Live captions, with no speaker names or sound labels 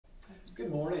Good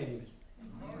morning.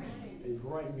 Good morning. A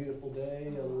bright and beautiful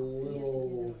day, a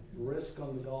little brisk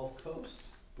on the Gulf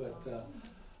Coast, but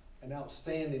an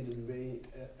outstanding day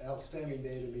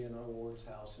to be in our Lord's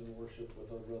house and worship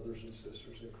with our brothers and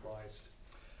sisters in Christ.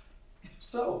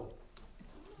 So,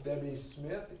 Debbie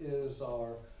Smith is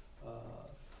our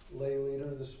lay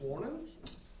leader this morning.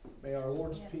 May our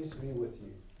Lord's peace be with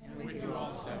you. And with you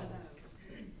also.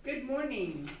 Good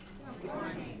morning. Good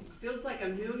morning. Feels like a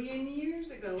million years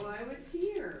ago I was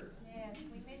here. Yes,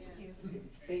 we missed you.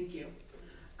 Thank you.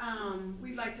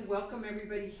 We'd like to welcome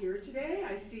everybody here today.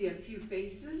 I see a few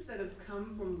faces that have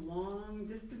come from long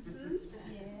distances.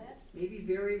 Yes. Maybe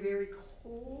very, very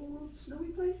cold, snowy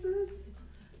places.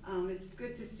 It's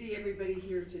good to see everybody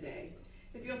here today.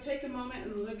 If you'll take a moment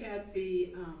and look at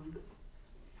the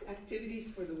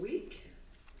activities for the week.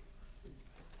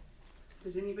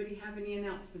 Does anybody have any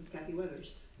announcements, Kathy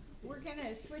Weathers? We're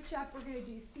gonna switch up. We're gonna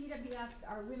do CWF.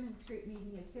 Our women's group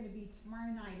meeting is gonna be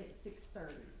tomorrow night at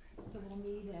 6:30. So we'll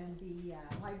meet in the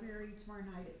library tomorrow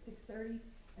night at 6:30.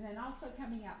 And then also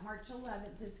coming up March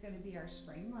 11th is gonna be our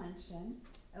spring luncheon.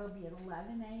 It'll be at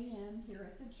 11 a.m. here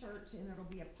at the church, and it'll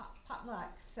be a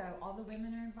potluck. So all the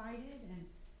women are invited, and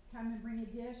come and bring a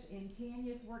dish. And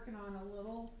Tanya's working on a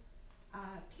little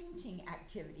painting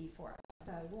activity for us.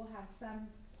 So we'll have some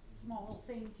small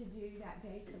thing to do that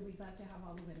day, so we'd love to have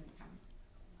all the women come.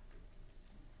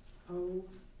 Oh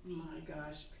my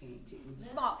gosh, paintings.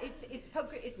 Small, it's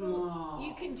poker, it's a little,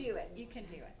 you can do it,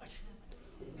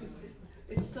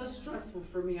 It's so stressful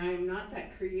for me. I am not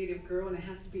that creative girl, and it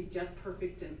has to be just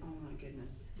perfect, and oh my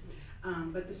goodness.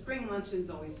 But the spring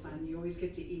luncheon's always fun. You always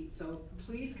get to eat. So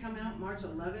please come out March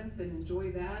 11th and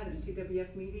enjoy that. And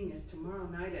CWF meeting is tomorrow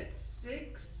night at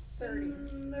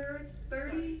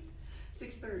 6:30.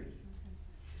 6:30.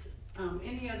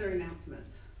 Any other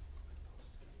announcements?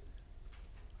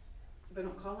 If I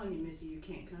don't call on you, Missy, you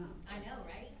can't come. I know,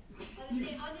 right?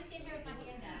 I'll just get here with my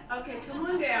hand up. Okay, come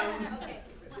on down. Okay.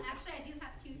 Well, actually, I do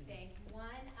have two things.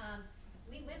 One,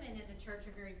 we women in the church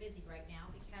are very busy right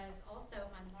now because also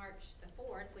on March the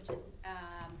 4th, which is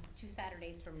 2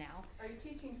 Saturdays from now. Are you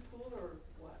teaching school or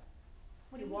what?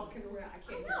 What do You're you walking around. I I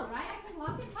can't know, hear. right? I can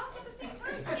walk and talk at the same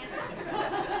time.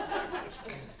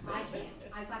 I can.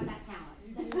 I've got that talent.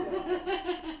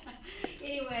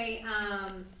 Anyway,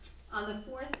 on the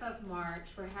 4th of March,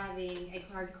 we're having a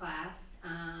card class,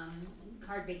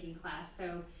 card making class.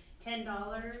 So $10,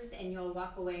 and you'll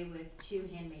walk away with 2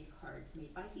 handmade cards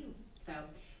made by you. So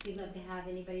we'd love to have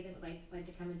anybody that would like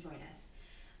to come and join us.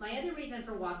 My other reason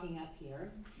for walking up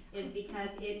here is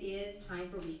because it is time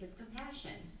for Week of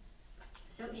Compassion.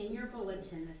 So in your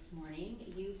bulletin this morning,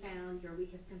 you found your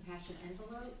Week of Compassion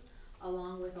envelope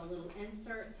along with a little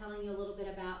insert telling you a little bit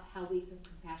about how Week of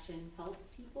Compassion helps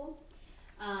people.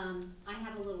 I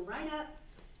have a little write-up,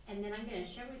 and then I'm going to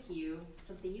share with you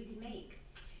something you can make.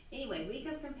 Anyway, Week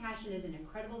of Compassion is an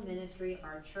incredible ministry of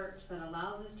our church that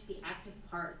allows us to be active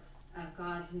parts of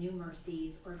God's new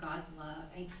mercies or God's love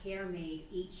and care made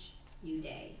each new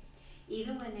day.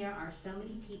 Even when there are so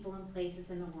many people and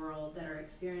places in the world that are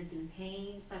experiencing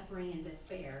pain, suffering, and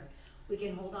despair, we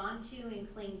can hold on to and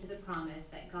cling to the promise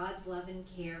that God's love and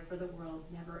care for the world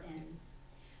never ends.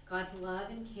 God's love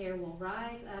and care will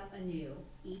rise up anew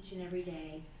each and every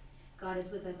day. God is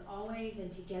with us always,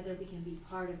 and together we can be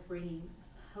part of bringing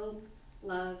hope,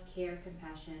 love, care,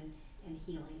 compassion, and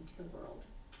healing to the world.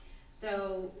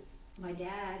 So my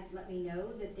dad let me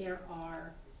know that there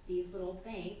are these little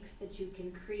banks that you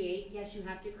can create. Yes, you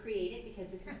have to create it because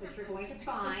this is what you're going to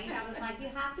find. I was like, you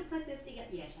have to put this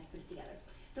together. Yes, you have to put it together.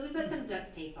 So we put some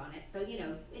duct tape on it. So, you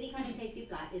know, any kind of tape you've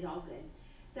got is all good.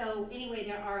 So anyway,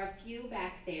 there are a few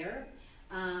back there.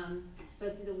 So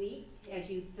through the week, as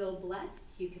you feel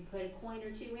blessed, you can put a coin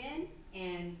or 2 in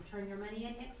and turn your money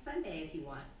in next Sunday if you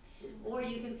want. Or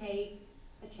you can pay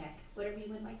a check, whatever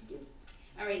you would like to do.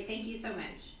 All right, thank you so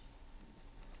much.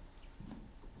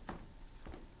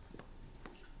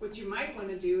 What you might want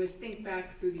to do is think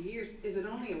back through the years. Is it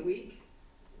only a week?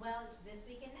 Well, it's this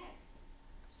week and next.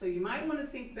 So you might want to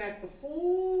think back the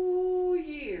whole There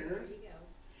year you go.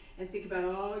 and think about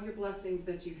all your blessings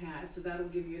that you've had. So that'll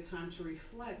give you a time to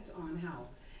reflect on how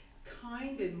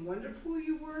kind and wonderful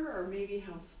you were, or maybe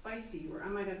how spicy you were. I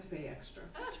might have to pay extra.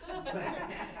 But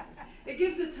it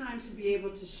gives a time to be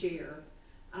able to share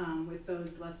with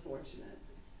those less fortunate.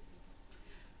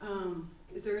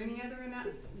 Is there any other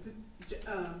announcements?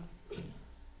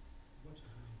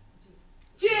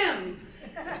 Jim!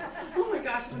 Oh my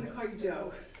gosh, I'm going to call you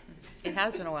Joe. It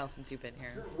has been a while since you've been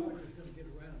here. Sure, we're always going to get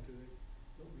around to it,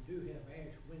 but we do have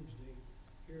Ash Wednesday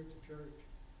here at the church,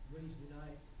 Wednesday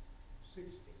night,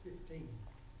 6:15.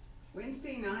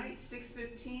 Wednesday night,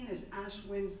 6:15 is Ash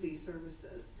Wednesday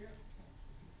services.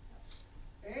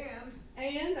 And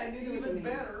And I knew there was a even name.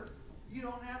 better, you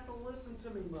don't have to listen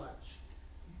to me much.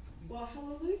 Well,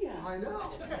 hallelujah. I know.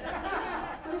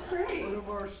 Oh, praise. One of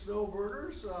our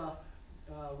snowbirders,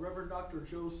 Reverend Dr.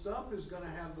 Joe Stump, is going to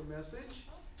have the message.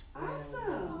 Awesome.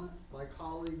 And, my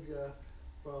colleague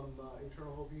from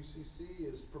Eternal Hope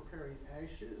UCC is preparing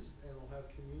ashes, and we'll have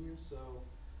communion. So,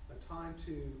 a time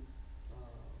to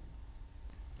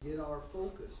get our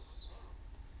focus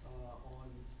on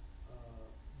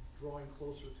drawing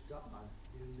closer to God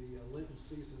in the Lenten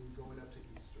season going up to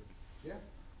Easter. Yeah.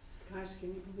 Gosh, can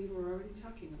you believe we're already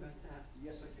talking about that?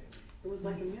 Yes, I can. It was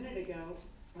like a minute ago.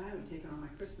 I haven't taken on my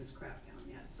Christmas crap down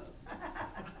yet, so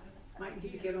might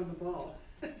need to get on the ball.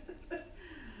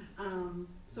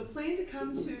 So plan to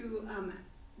come to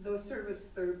the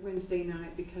service third Wednesday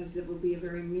night because it will be a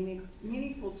very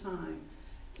meaningful time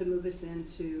to move us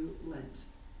into Lent.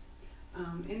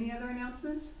 Any other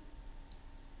announcements?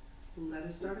 Let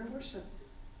us start our worship.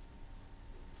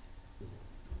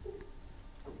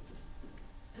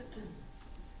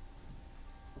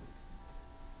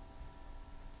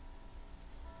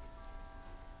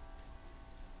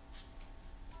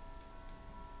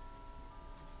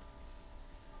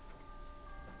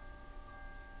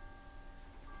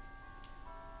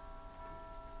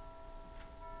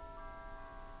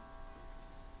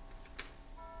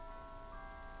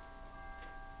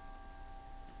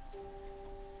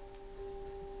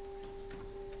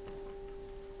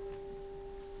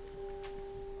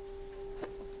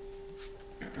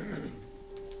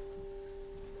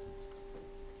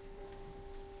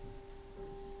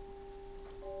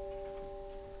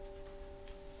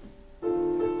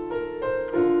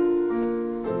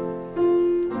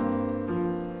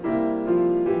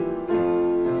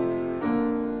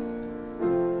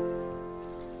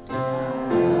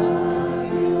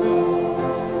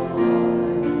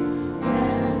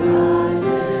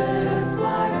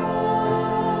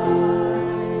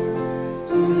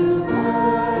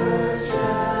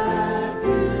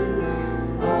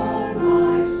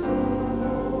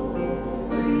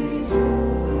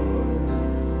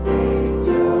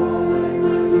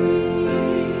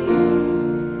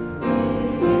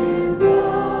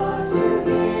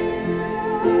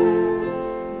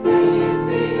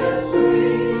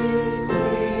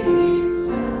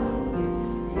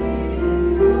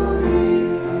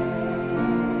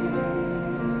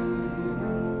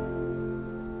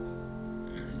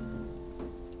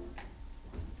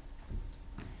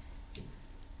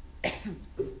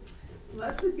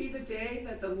 Blessed be the day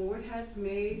that the Lord has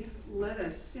made. Let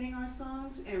us sing our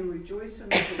songs and rejoice in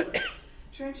the Lord.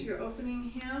 Turn to your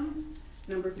opening hymn,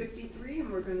 number 53,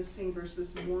 and we're going to sing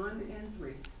verses 1 and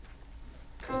 3.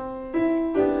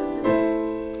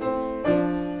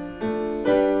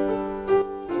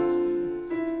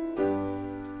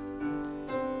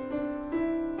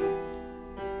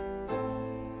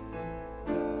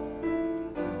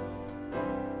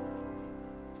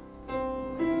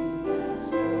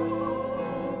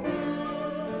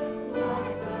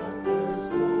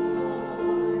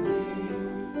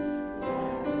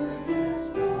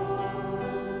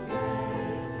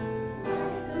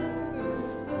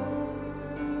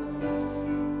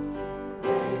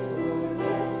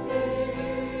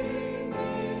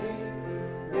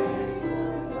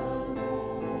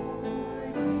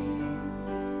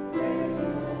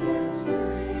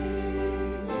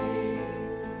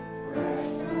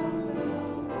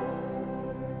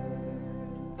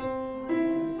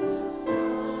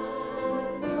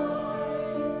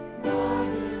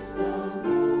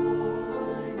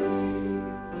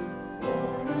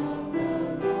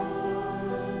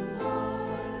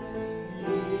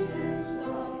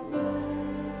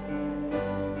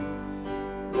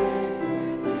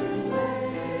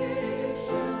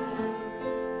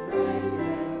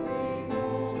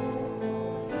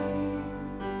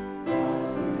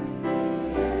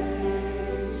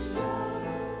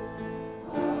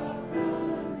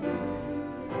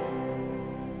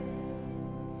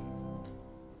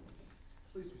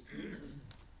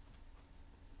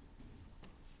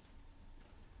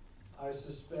 I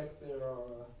suspect there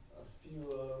are a few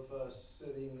of us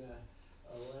sitting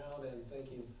around and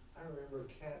thinking, I remember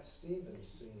Cat Stevens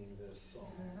singing this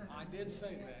song. I did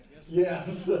say that, yes.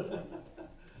 Yes.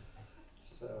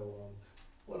 So,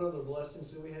 what other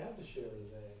blessings do we have to share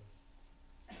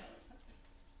today?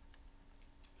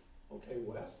 Okay,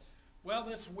 Wes. Well,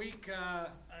 this week, a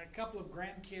couple of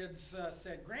grandkids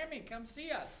said, Grammy, come see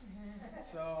us.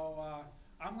 So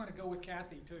I'm going to go with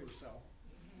Kathy, too. So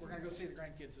we're going to go see the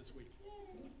grandkids this week.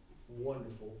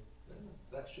 Wonderful.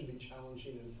 That should be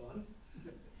challenging and fun.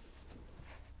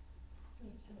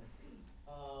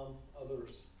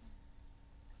 Others?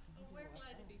 Well, we're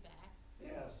glad to be back,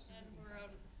 Yes. and we're out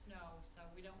of the snow, so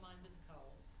we don't mind this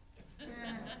cold.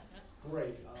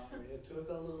 Great. It took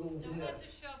a little Don't bit. have to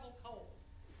shovel coal.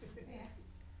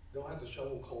 Don't have to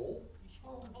shovel coal?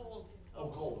 Cold. Oh,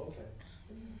 cold, okay.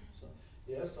 So,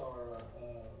 yes, our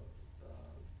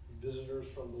visitors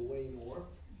from the way north,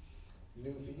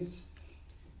 newfies,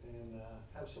 and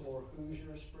have some more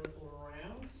Hoosiers sprinkled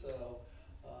around, so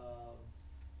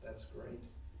that's great.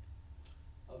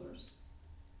 Others?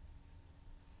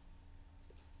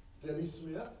 Debbie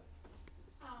Smith?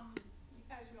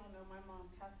 As you all know, my mom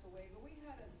passed away, but we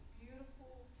had a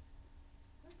beautiful,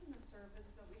 wasn't a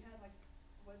service, but we had like,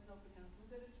 it was an open house, it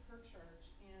was at her church,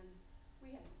 and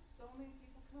we had so many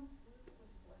people come through, it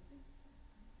was a blessing.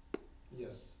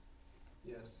 Yes,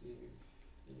 yes, you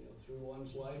know, through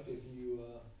one's life, if you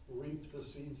reap the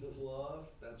seeds of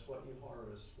love, that's what you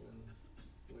harvest when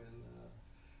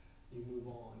you move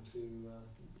on to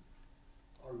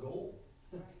our goal.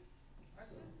 Right.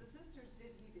 The sisters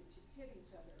did hit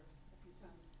each other a few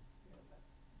times here, but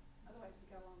otherwise we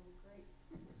got along great,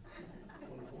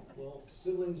 Well,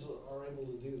 siblings are able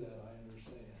to do that, I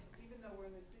understand. even though we're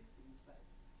in the sixties, but.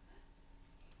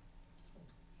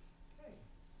 Okay.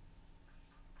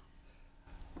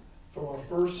 From our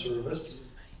first service,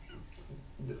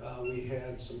 we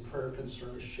had some prayer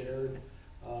concerns shared.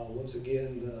 Once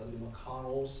again, the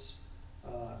McConnell's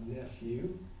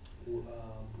nephew,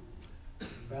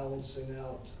 balancing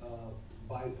out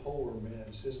bipolar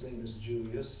meds. His name is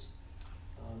Julius.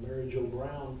 Mary Jo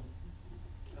Brown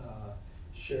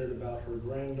shared about her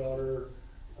granddaughter,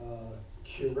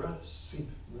 Kira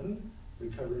Siepman,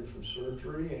 recovering from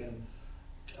surgery, and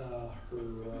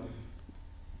her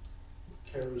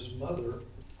Kara's mother,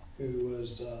 who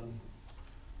was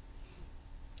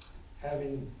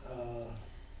having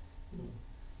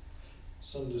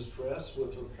some distress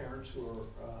with her parents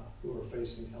who are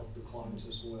facing health declines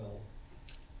as well.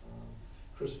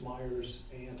 Chris Meyer's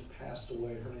aunt passed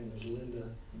away. Her name is Linda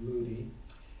Moody,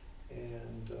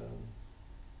 and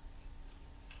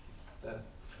that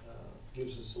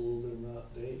gives us a little bit of an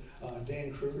update.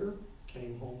 Dan Kruger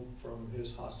came home from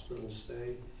his hospital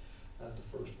stay at the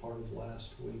first part of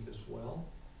last week as well.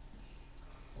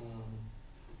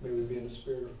 May we be in a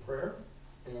spirit of prayer,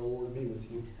 and our Lord be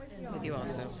with you. With you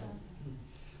also.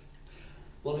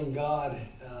 Loving God,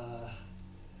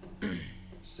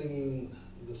 singing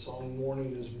the song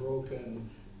Morning is Broken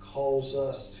calls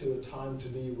us to a time to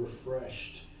be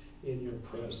refreshed in your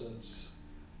presence.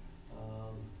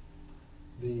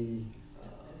 The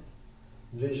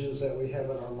visions that we have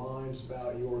in our minds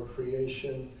about your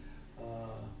creation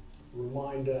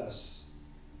remind us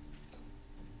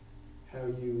how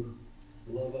you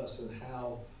love us and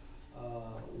how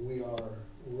we are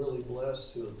really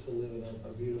blessed to live in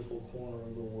a beautiful corner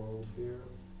of the world here.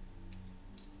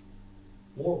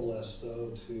 More blessed, though,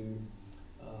 to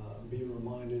be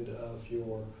reminded of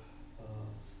your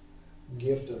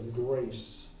gift of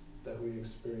grace that we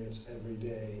experience every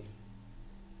day,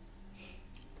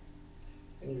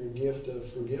 and your gift of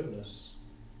forgiveness.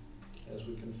 As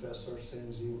we confess our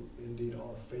sins, you indeed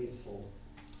are faithful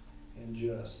and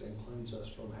just, and cleanse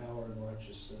us from our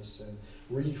unrighteousness, and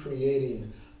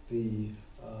recreating the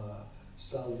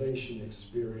salvation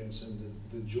experience and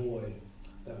the joy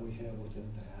that we have within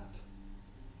that.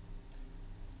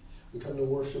 We come to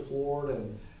worship, Lord,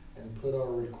 and put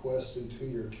our requests into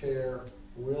your care,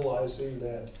 realizing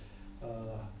that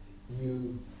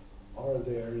you are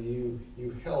there. You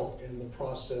help in the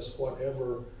process,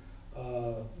 whatever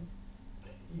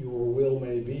your will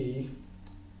may be.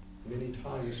 Many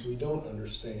times we don't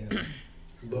understand,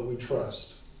 but we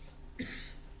trust.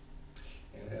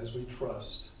 And as we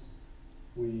trust,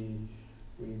 we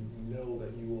know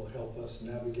that you will help us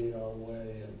navigate our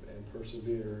way and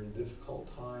persevere in difficult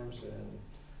times, and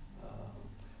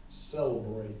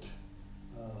celebrate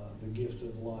the gift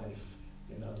of life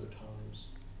in other times.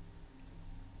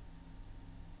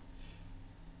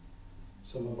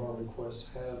 Some of our requests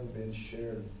have been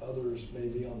shared. Others may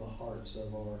be on the hearts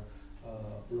of our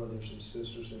brothers and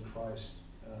sisters in Christ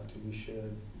to be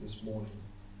shared this morning.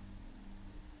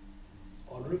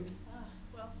 Audrey?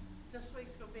 Well, this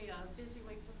week's going to be a busy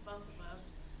week for both of us.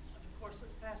 Of course,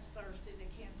 this past Thursday, they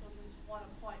canceled his one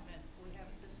appointment. We have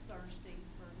it this Thursday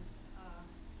for his,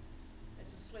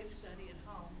 it's a sleep study at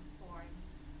home for him.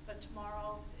 But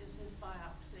tomorrow is his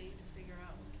biopsy to figure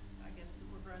out, I guess, the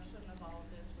progression of all of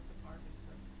this with the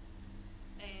Parkinson.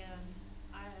 And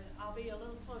I'll be a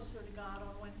little closer to God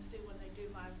on Wednesday when they do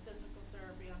my physical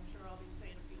therapy. I'm sure I'll be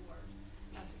saying a few words,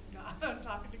 asking God,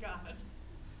 talking to God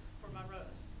for my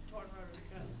torn rotary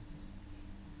cuff.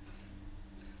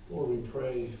 Lord, we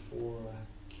pray for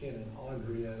Ken and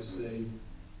Audrey as they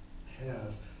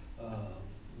have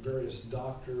various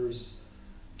doctors,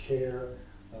 care,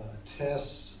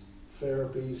 tests,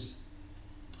 therapies.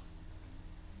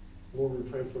 Lord, we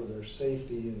pray for their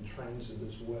safety in transit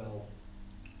as well.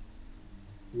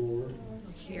 Lord,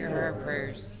 Hear our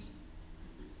prayers.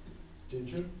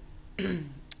 Ginger?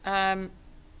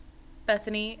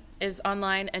 Bethany is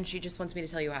online and she just wants me to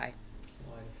tell you hi.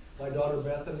 My daughter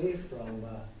Bethany from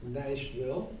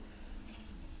Nashville.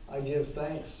 I give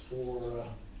thanks for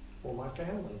my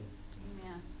family.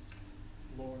 Amen.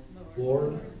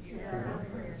 Lord, Hear our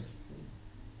prayers.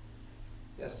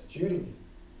 yes, Judy.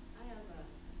 I have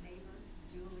a neighbor,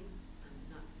 Julie,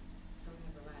 don't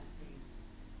have her last name,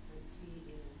 but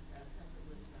she is, suffered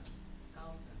with,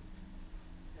 Walton.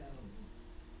 So,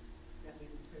 that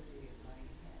means surgery is lying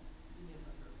ahead.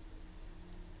 Remember her.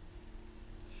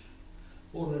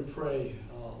 Lord, we pray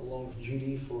along with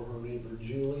Judy for her neighbor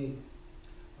Julie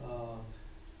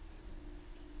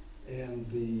and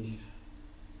the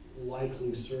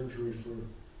likely surgery for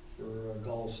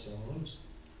gallstones.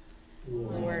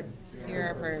 Lord, hear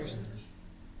our prayers.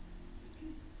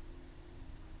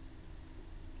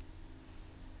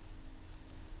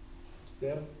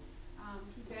 Deb?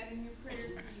 Keep that in your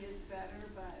prayers. He is better,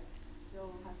 but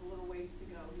still has a little ways to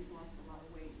go. He's lost a lot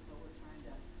of weight, so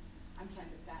I'm trying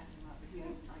to back him up, but he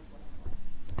doesn't like what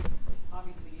I'm like.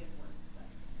 Obviously it works, but.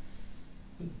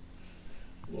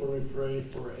 Lord, we pray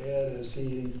for Ed as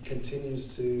he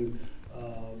continues to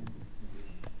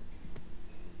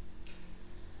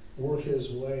work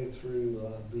his way through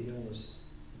the illness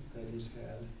that he's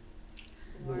had.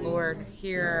 Lord,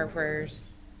 hear our prayers.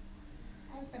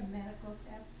 I have some medical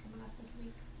tests coming up this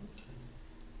week.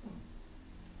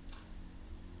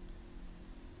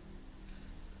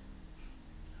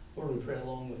 Lord, we pray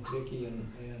along with Vicki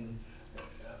and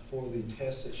for the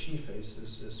tests that she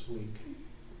faces this week.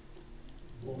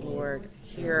 Lord,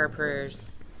 hear our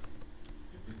prayers.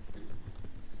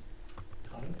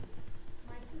 Connie?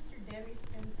 My sister Debbie's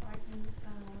been fighting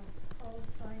cold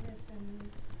sinus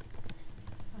and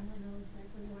I don't know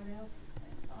exactly what else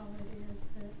all it is,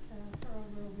 but for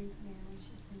over a week now, and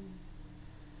she's been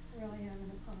really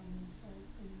having a problem. So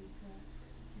please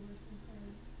give her some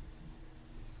prayers.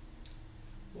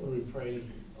 Lord, we pray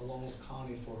along with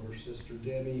Connie for her sister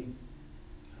Debbie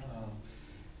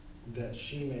that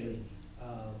she may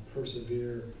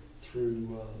persevere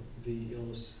through the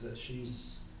illness that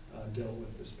she's dealt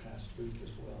with this past week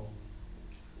as well.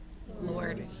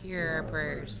 Lord, hear our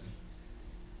prayers.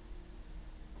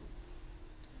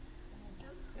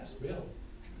 Yes, Bill.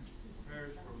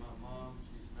 Prayers for my mom.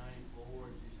 She's 94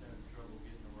 and she's having trouble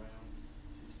getting around.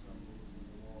 She stumbles in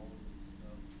the wall and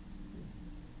stuff.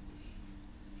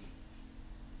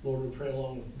 Lord, we pray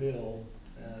along with Bill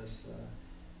as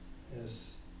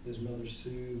his mother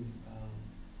Sue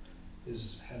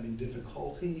is having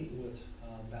difficulty with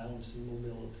balance and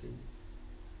mobility.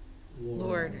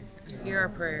 Lord, hear our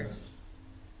prayers.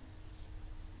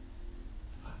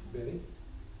 Betty?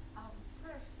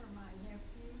 Prayers for my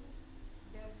nephew,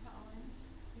 Doug Collins.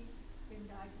 He's been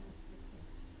diagnosed with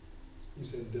cancer. You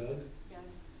said Doug? Doug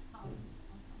Collins.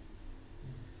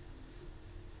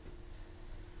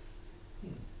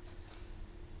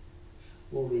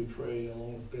 Lord, we pray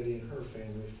along with Betty and her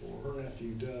family for her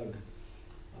nephew Doug,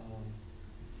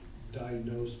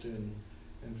 diagnosed and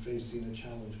facing a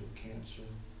challenge with cancer.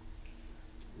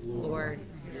 Lord,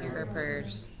 hear our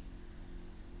prayers.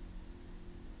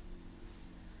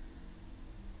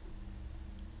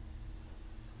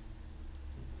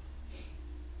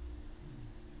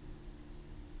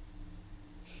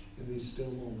 In these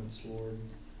still moments, Lord,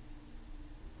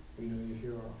 we know you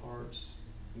hear our hearts,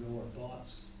 you know our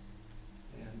thoughts,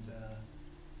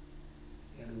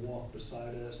 and walk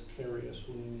beside us, carry us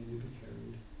when we need to be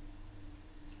carried.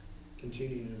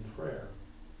 Continuing in prayer,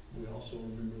 we also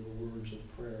remember the words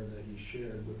of prayer that you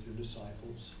shared with your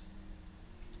disciples.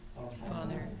 Our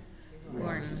Father, who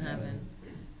art in heaven,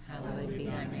 hallowed be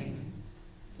thy name.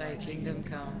 Thy kingdom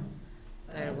come,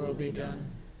 thy will be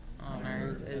done, on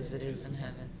earth as it is in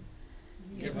heaven.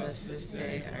 Give us this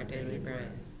day our daily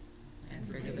bread, and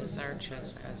forgive us our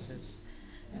trespasses,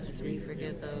 as we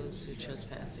forgive those who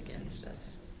trespass against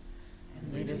us.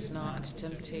 And lead us not into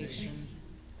temptation,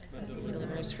 but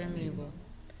deliver us from evil.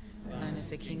 Thine is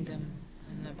the kingdom,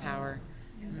 and the power,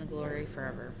 and the glory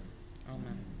forever.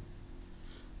 Amen.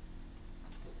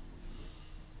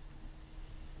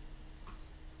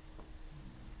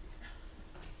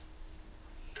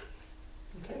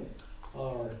 Okay,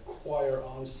 our choir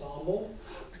ensemble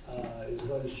is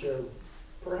going to share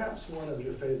perhaps one of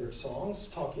your favorite songs,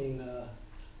 talking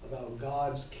about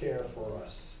God's care for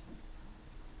us.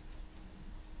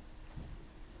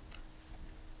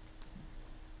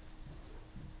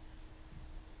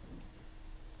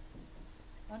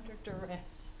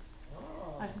 duress.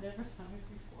 Oh. I've never sung it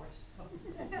before,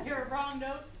 so. Hear a wrong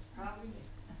note, probably me.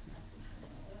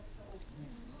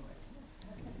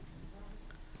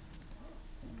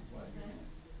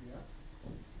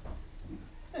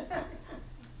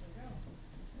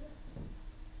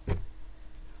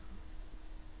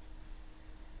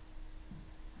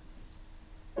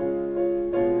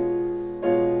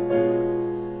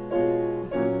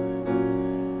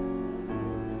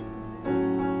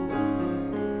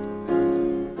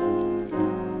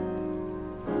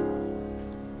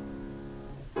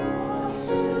 Oh,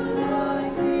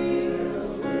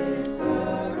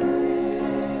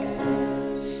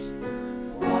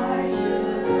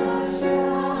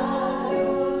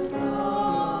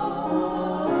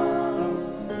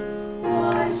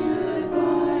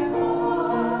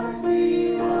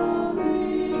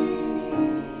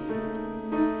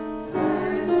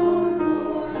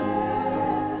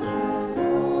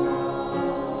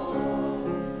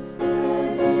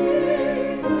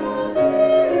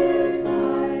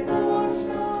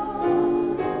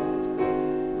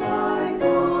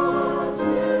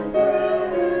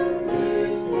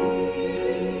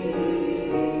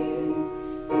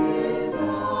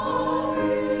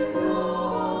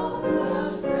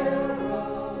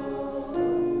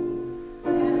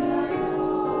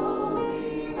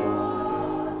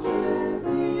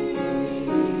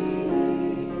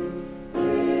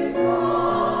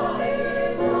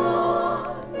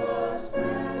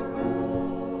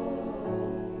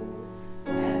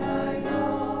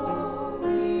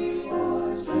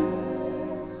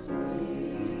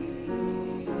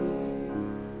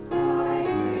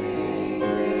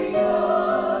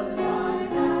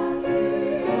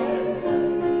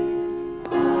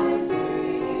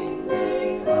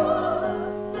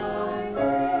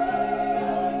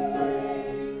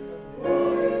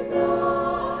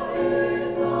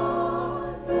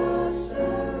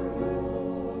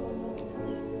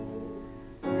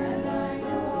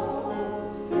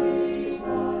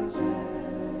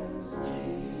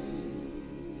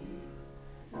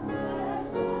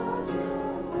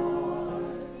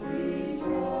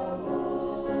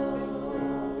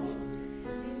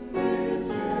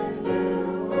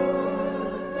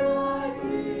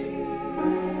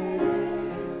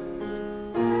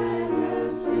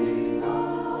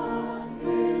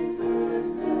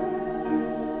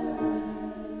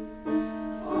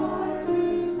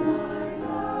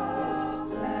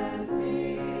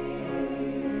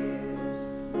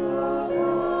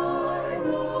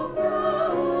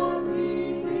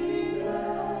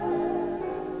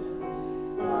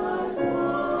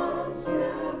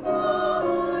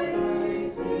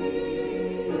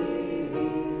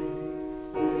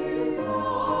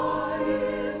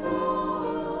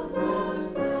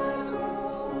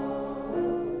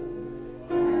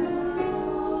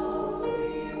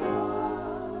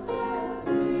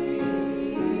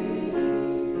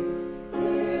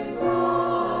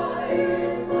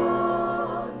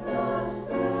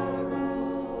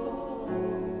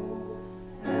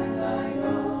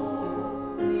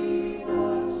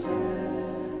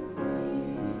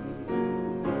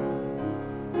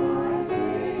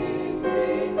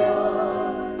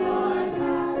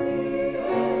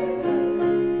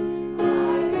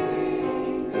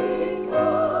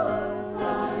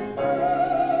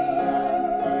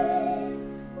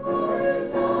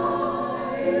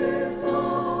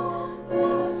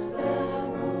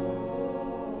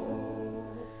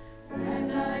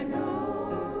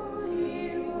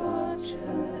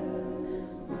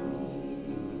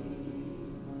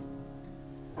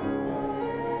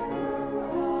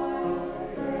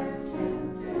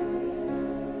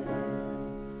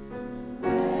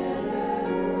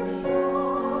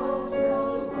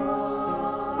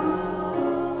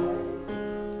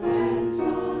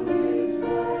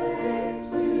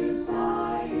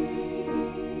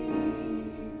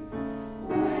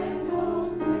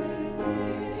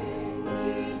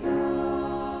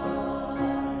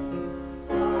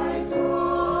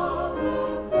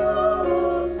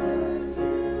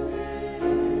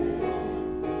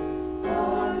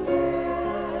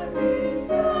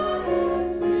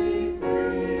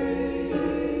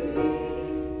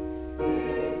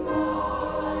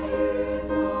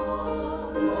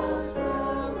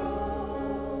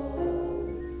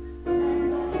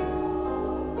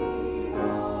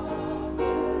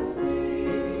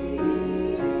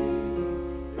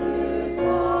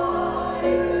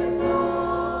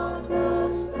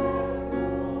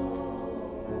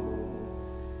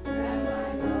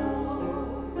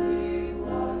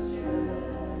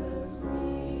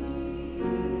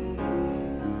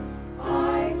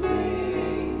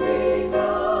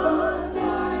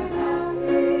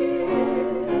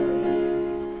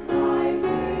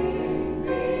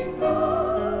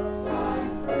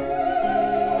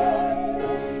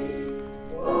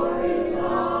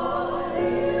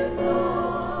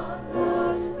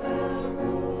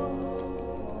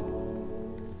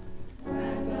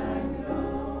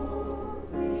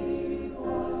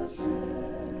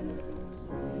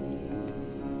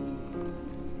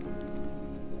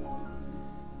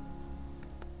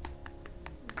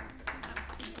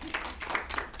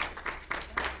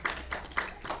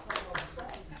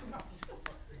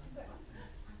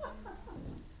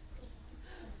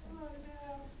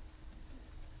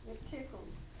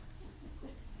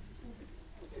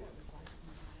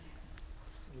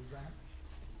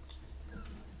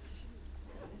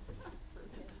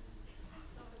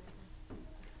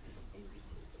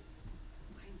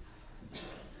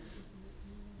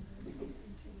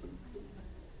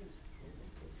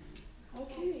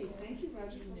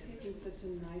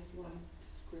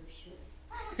 scripture.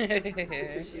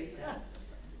 Appreciate that.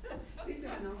 At least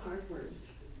there's no hard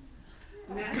words.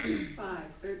 Matthew 5:13-20.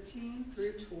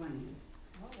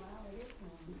 Oh, wow, it is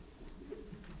long.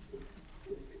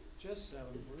 Just 7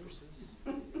 verses.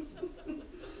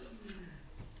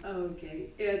 Okay,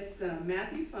 it's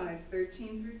Matthew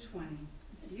 5:13-20.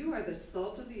 You are the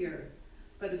salt of the earth,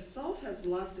 but if salt has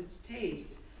lost its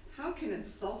taste, how can its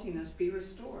saltiness be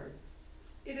restored?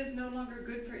 It is no longer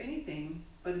good for anything,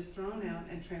 but is thrown out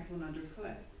and trampled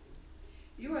underfoot.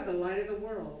 You are the light of the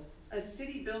world. A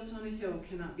city built on a hill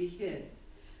cannot be hid.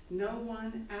 No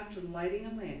one, after lighting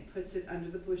a lamp, puts it under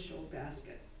the bushel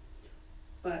basket,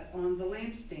 but on the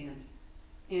lampstand,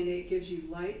 and it gives you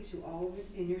light to all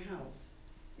in your house.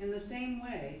 In the same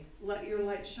way, let your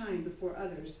light shine before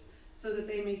others, so that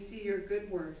they may see your good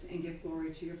works and give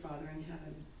glory to your Father in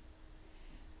heaven.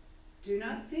 Do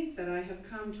not think that I have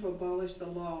come to abolish the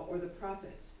law or the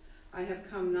prophets. I have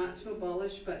come not to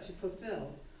abolish, but to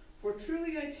fulfill. For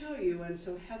truly I tell you,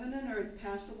 until heaven and earth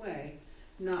pass away,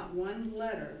 not one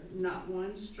letter, not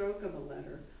one stroke of a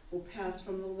letter will pass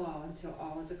from the law until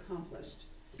all is accomplished.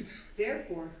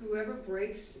 Therefore, whoever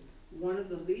breaks one of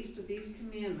the least of these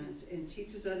commandments and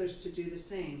teaches others to do the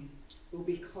same will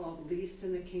be called least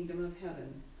in the kingdom of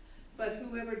heaven. But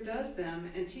whoever does them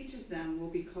and teaches them will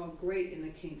be called great in the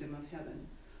kingdom of heaven.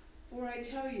 For I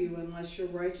tell you, unless your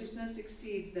righteousness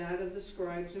exceeds that of the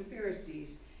scribes and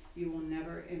Pharisees, you will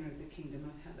never enter the kingdom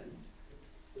of heaven.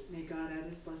 May God add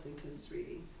his blessing to this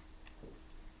reading.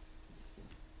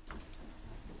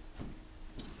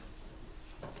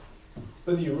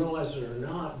 Whether you realize it or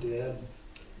not, Deb,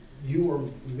 you were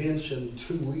mentioned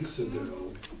 2 weeks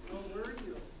ago. Oh, were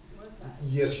you? Was that?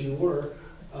 Yes, you were.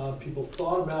 People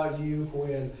thought about you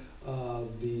when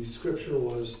the scripture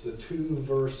was the 2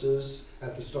 verses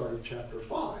at the start of chapter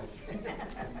 5. I'll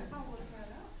look that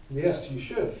up. Yes, you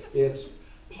should. It's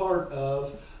part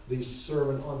of the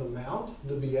Sermon on the Mount,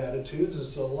 the Beatitudes. And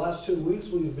so the last 2 weeks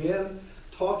we've been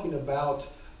talking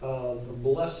about the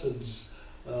blessings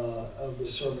of the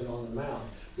Sermon on the Mount.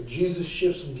 But Jesus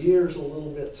shifts gears a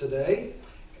little bit today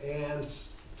and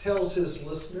tells his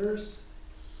listeners,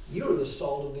 you are the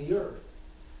salt of the earth.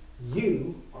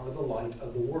 You are the light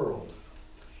of the world.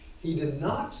 He did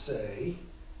not say,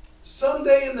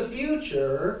 someday in the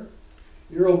future,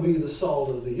 you'll be the salt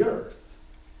of the earth.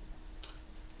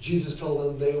 Jesus told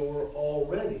them they were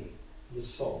already the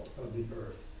salt of the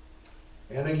earth.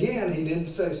 And again, he didn't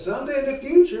say, someday in the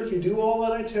future, if you do all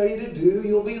that I tell you to do,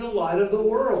 you'll be the light of the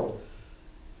world.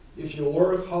 If you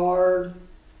work hard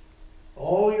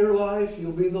all your life,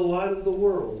 you'll be the light of the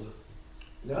world.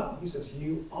 No, he says,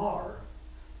 you are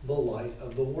the light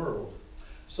of the world.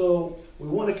 So we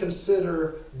want to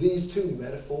consider these 2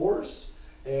 metaphors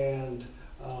and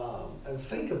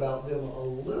think about them a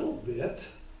little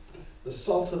bit. The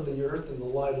salt of the earth and the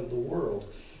light of the world.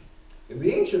 In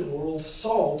the ancient world,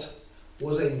 salt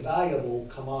was a valuable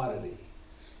commodity.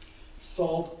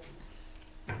 Salt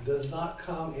does not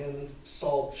come in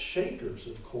salt shakers,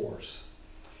 of course.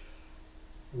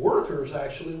 Workers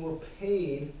actually were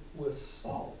paid with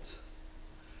salt.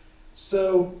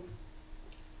 So,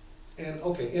 and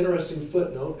okay, interesting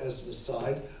footnote as an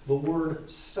aside, the word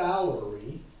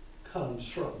salary comes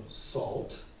from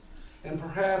salt. And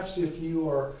perhaps if you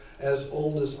are as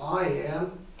old as I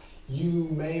am, you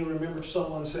may remember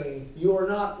someone saying, you are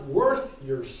not worth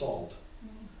your salt,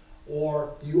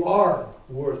 or you are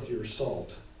worth your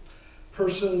salt.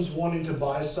 Persons wanting to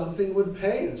buy something would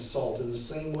pay in salt in the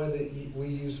same way that we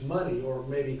use money or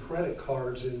maybe credit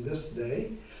cards in this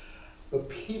day. But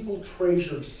people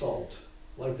treasured salt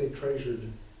like we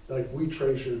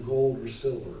treasure gold or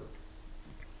silver.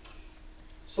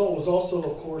 Salt was also,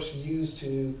 of course, used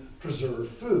to preserve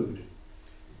food.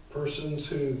 Persons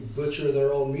who butcher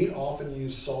their own meat often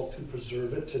use salt to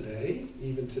preserve it today,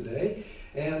 even today.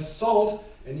 And salt,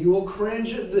 and you will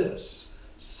cringe at this,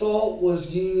 salt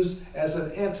was used as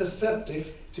an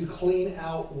antiseptic to clean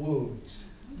out wounds.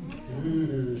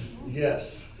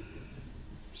 Yes.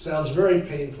 Sounds very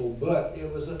painful, but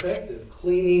it was effective.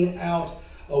 Cleaning out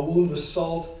a wound with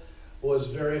salt was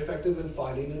very effective in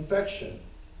fighting infection.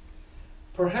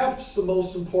 Perhaps the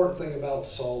most important thing about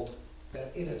salt,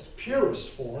 that in its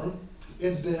purest form,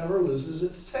 it never loses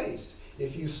its taste.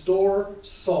 If you store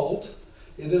salt,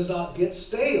 it does not get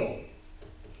stale.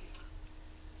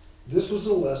 This was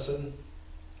a lesson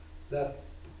that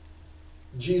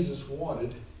Jesus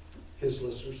wanted his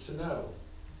listeners to know.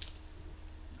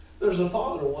 There's a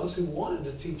father once who wanted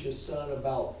to teach his son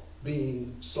about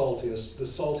being saltiest, the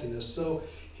saltiness. So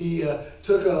he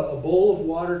took a bowl of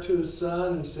water to his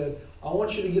son and said, I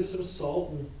want you to get some salt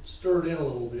and stir it in a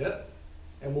little bit.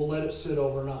 and we'll let it sit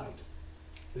overnight.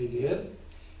 They did.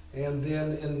 And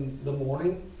then in the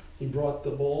morning, he brought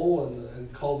the bowl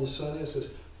and called the son and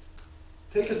says,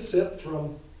 take a sip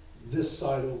from this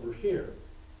side over here.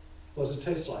 What does it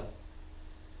taste like?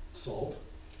 Salt.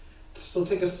 So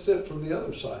take a sip from the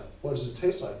other side. What does it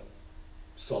taste like?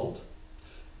 Salt.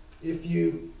 If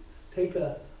you take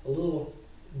a little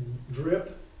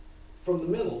drip from the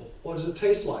middle, what does it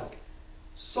taste like?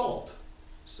 Salt.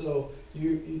 So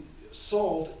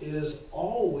salt is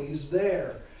always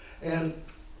there. And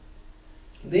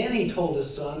then he told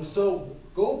his son, so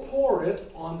go pour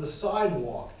it on the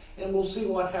sidewalk, and we'll see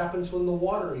what happens when the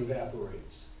water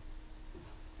evaporates.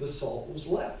 The salt was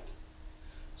left.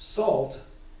 Salt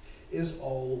is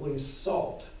always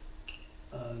salt,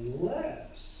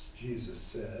 unless, Jesus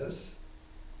says,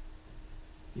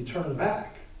 you turn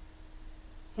back.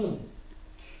 And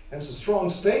it's a strong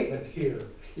statement here.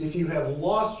 If you have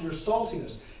lost your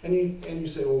saltiness, and you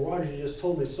say, well, Roger, you just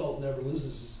told me salt never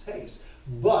loses its taste.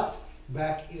 But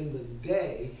back in the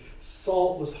day,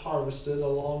 salt was harvested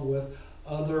along with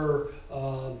other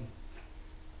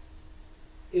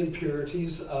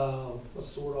impurities,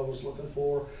 what's the word I was looking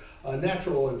for?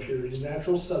 Natural impurities,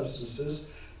 natural substances,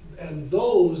 and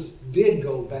those did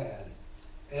go bad,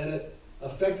 and it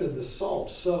affected the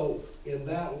salt. So in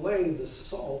that way, the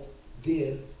salt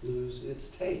did lose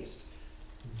its taste.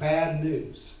 Bad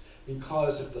news,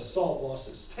 because if the salt lost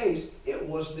its taste, it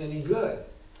wasn't any good.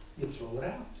 You throw it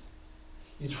out.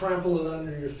 You trample it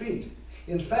under your feet.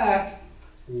 In fact,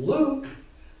 Luke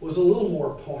was a little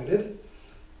more pointed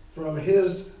from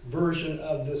his version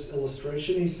of this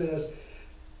illustration. He says,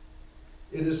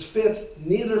 it is fit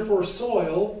neither for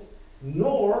soil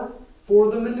nor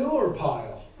for the manure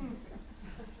pile.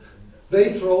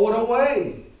 They throw it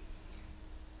away.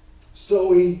 So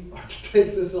we are to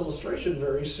take this illustration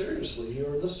very seriously.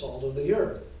 You're the salt of the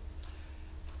earth.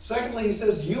 Secondly, he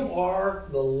says, you are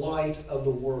the light of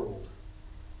the world.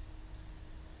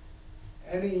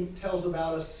 And he tells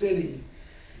about a city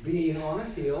being on a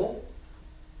hill.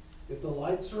 If the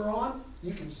lights are on,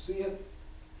 you can see it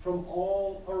from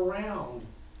all around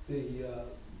the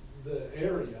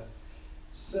area,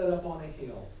 set up on a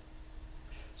hill.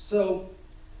 So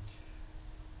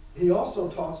he also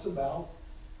talks about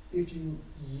if you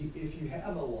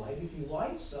have a light, if you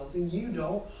light something, you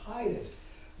don't hide it.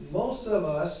 Most of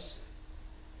us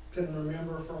can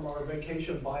remember from our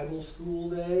vacation Bible school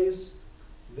days,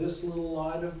 this little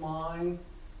light of mine,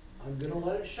 I'm going to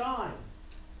let it shine.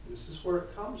 This is where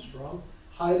it comes from.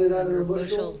 Hide it under a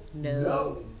bushel?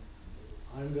 No.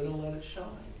 I'm going to let it shine.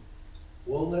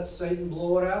 Won't let Satan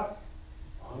blow it out?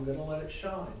 I'm going to let it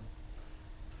shine.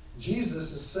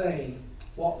 Jesus is saying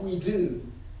what we do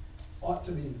ought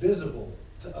to be visible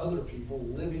to other people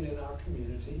living in our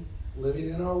community, living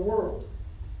in our world.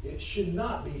 It should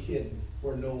not be hidden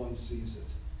where no one sees it.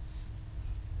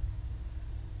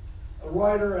 A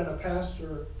writer and a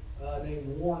pastor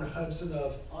named Warren Hudson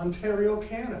of Ontario,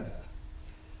 Canada,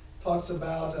 talks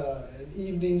about an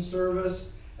evening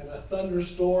service, and a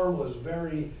thunderstorm was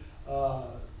very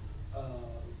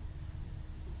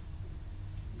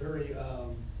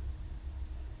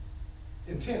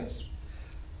intense.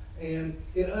 And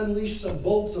it unleashed some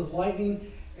bolts of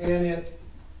lightning, and it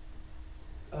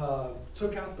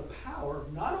took out the power,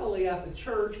 not only at the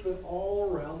church, but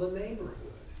all around the neighborhood.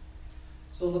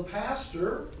 So the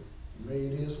pastor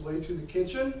made his way to the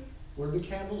kitchen where the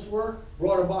candles were,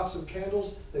 brought a box of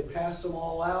candles, they passed them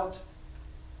all out,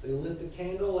 they lit the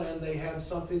candle, and they had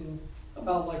something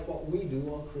about like what we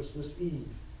do on Christmas Eve.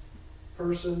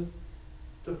 Person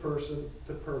to person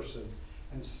to person.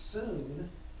 And soon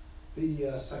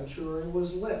the sanctuary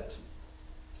was lit.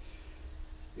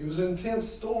 It was an intense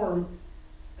storm,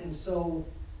 and so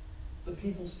the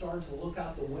people started to look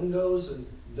out the windows, and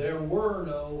there were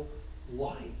no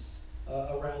lights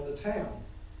around the town.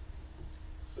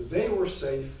 But they were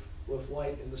safe with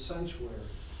light in the sanctuary.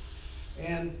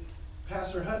 And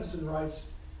Pastor Hudson writes,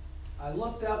 I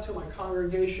looked out to my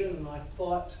congregation and I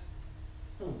thought,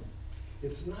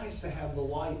 it's nice to have the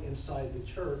light inside the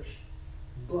church,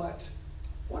 but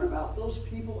what about those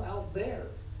people out there?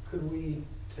 Could we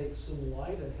take some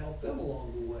light and help them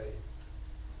along the way?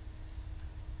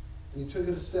 And he took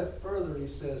it a step further. He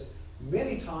says,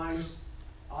 many times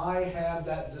I have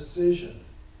that decision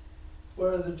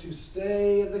whether to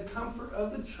stay in the comfort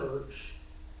of the church,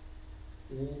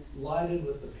 lighted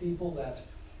with the people that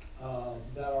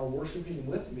are worshiping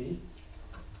with me,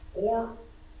 or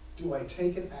do I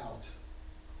take it out?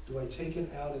 Do I take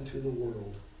it out into the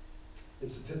world?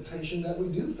 It's a temptation that we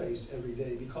do face every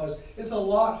day, because it's a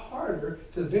lot harder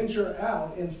to venture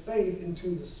out in faith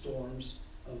into the storms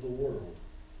of the world.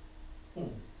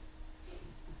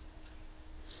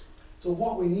 So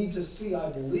what we need to see, I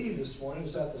believe, this morning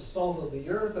is that the salt of the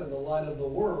earth and the light of the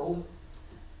world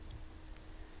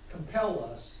compel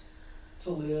us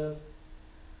to live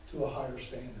to a higher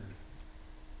standard.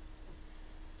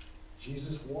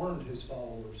 Jesus warned his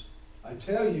followers, I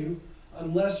tell you,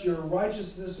 unless your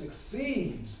righteousness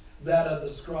exceeds that of the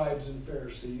scribes and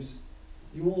Pharisees,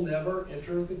 you will never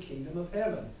enter the kingdom of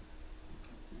heaven.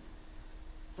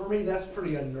 For me, that's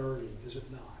pretty unnerving, is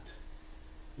it not?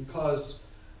 Because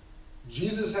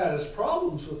Jesus had his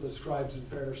problems with the scribes and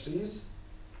Pharisees,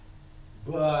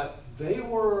 but they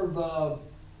were the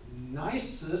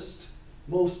nicest,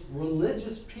 most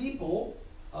religious people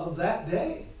of that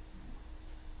day.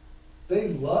 They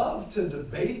loved to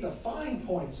debate the fine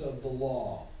points of the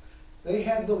law. They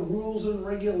had the rules and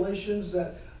regulations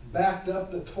that backed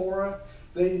up the Torah.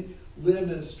 They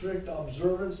lived in strict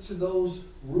observance to those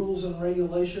rules and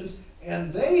regulations,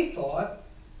 and they thought,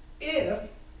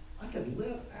 if I could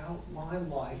live out my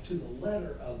life to the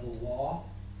letter of the law,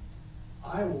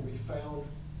 I will be found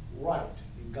right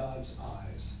in God's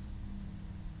eyes.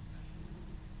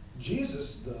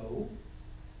 Jesus, though,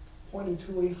 pointed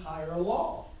to a higher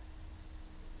law,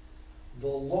 the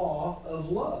law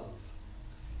of love.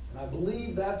 And I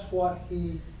believe that's what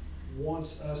he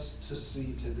wants us to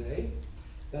see today,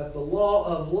 that the law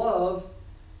of love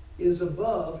is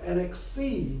above and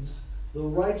exceeds the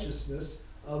righteousness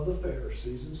of the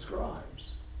Pharisees and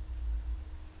scribes.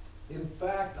 In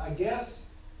fact, I guess,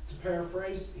 to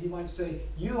paraphrase, he might say,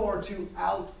 you are to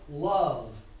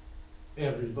outlove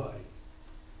everybody,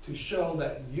 to show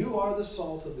that you are the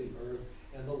salt of the earth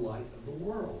and the light of the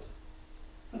world.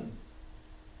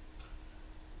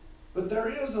 But there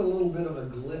is a little bit of a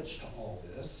glitch to all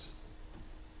this.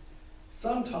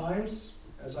 Sometimes,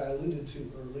 as I alluded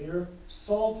to earlier,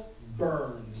 salt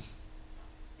burns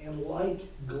and light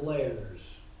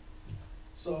glares.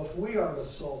 So if we are the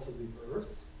salt of the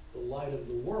earth, the light of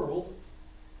the world,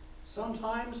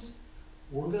 sometimes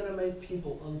we're going to make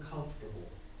people uncomfortable.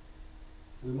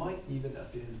 We might even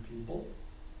offend people.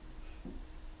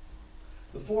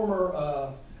 The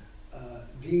former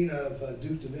dean of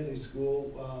Duke Divinity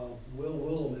School, Will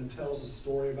Williman, tells a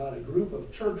story about a group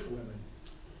of church women.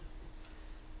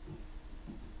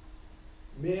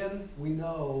 Men, we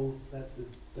know that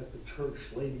the church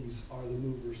ladies are the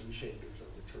movers and shakers of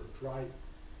the church, right?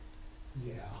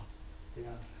 Yeah.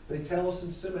 They tell us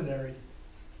in seminary,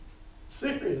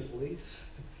 seriously,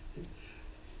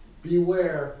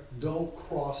 beware, don't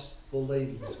cross the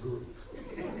ladies group.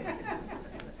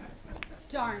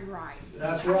 Darn right.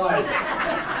 That's right.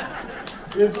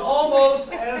 It's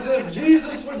almost as if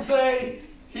Jesus would say,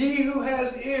 he who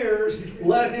has ears,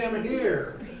 let him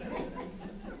hear.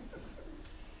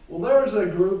 Well, there's a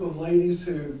group of ladies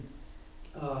who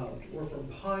were from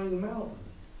Pine Mountain.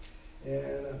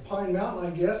 And Pine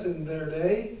Mountain, I guess, in their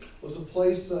day, was a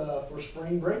place for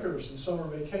spring breakers and summer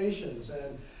vacations.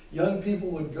 And young people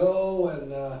would go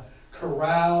and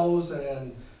carouse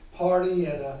and party,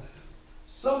 and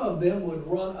some of them would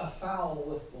run afoul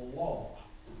with the law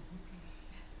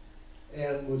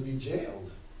and would be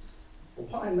jailed. Well,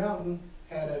 Pine Mountain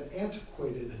had an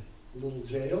antiquated little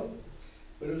jail,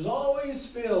 but it was always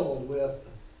filled with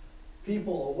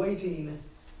people awaiting,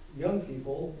 young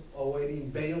people awaiting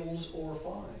bails or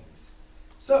fines.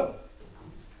 So,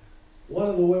 one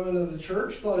of the women of the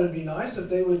church thought it'd be nice if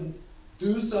they would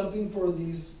do something for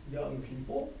these young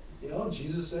people. You know,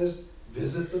 Jesus says,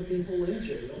 visit the people in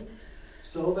jail.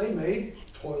 So they made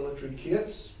toiletry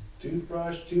kits,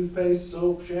 toothbrush, toothpaste,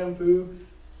 soap, shampoo,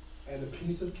 and a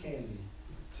piece of candy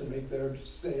to make their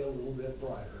stay a little bit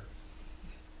brighter.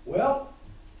 Well,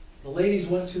 the ladies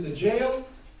went to the jail,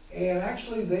 and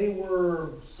actually they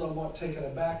were somewhat taken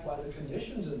aback by the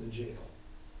conditions in the jail.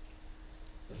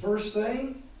 The first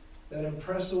thing that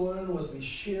impressed the women was the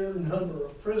sheer number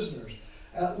of prisoners,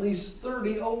 at least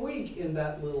 30 a week in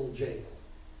that little jail.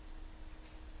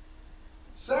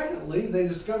 Secondly, they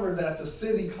discovered that the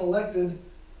city collected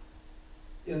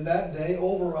in that day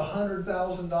over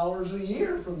 $100,000 a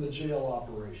year from the jail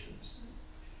operations.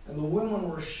 And the women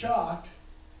were shocked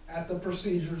at the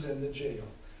procedures in the jail.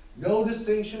 No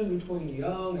distinction between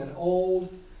young and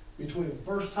old, between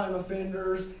first-time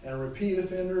offenders and repeat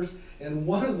offenders. And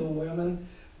one of the women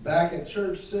back at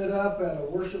church stood up at a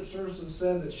worship service and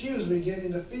said that she was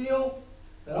beginning to feel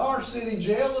that our city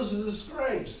jail is a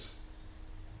disgrace.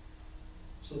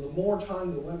 So the more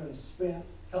time the women spent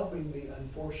helping the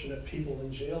unfortunate people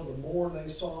in jail, the more they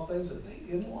saw things that they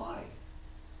didn't like.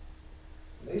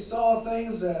 They saw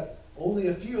things that only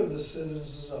a few of the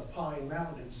citizens of Pine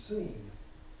Mountain had seen.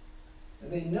 And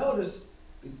they noticed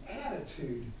the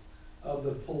attitude of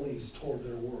the police toward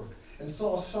their work and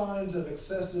saw signs of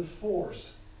excessive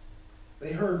force.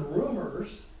 They heard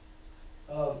rumors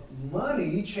of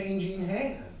money changing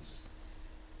hands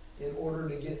in order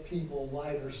to get people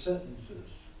lighter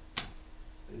sentences.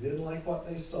 They didn't like what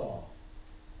they saw.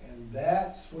 And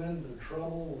that's when the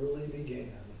trouble really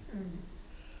began.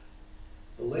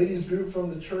 The ladies group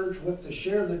from the church went to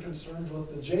share their concerns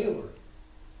with the jailer.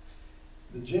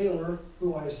 The jailer,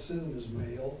 who I assume is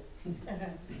male,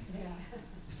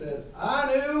 said,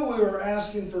 "I knew we were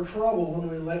asking for trouble when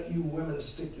we let you women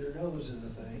stick your nose into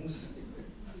things.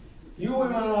 You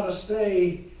women ought to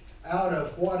stay out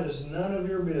of what is none of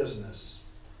your business.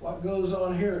 What goes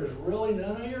on here is really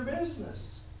none of your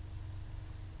business.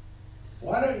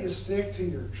 Why don't you stick to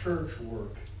your church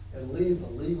work and leave the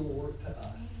legal work to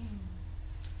us?"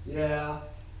 Yeah.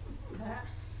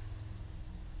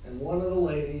 And one of the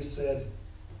ladies said,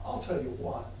 "I'll tell you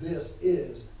what, this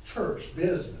is church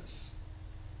business."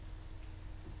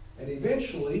 And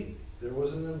eventually, there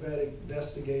was an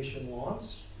investigation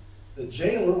launched. The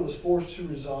jailer was forced to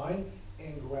resign,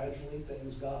 and gradually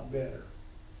things got better.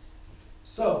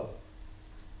 So,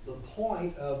 the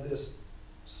point of this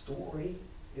story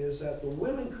is that the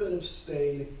women could have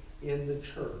stayed in the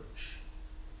church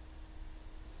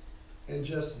and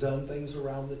just done things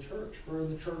around the church for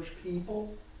the church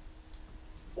people,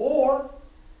 or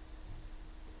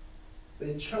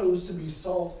they chose to be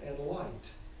salt and light.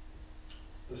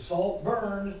 The salt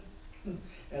burned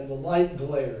and the light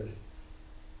glared,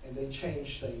 and they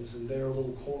changed things in their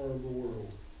little corner of the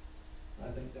world. I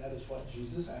think that is what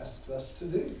Jesus asks us to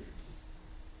do.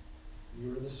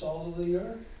 You are the salt of the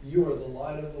earth. You are the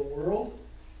light of the world.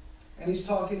 And he's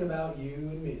talking about you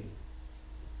and me.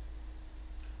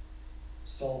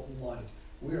 Salt and light.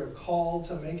 We are called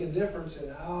to make a difference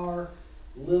in our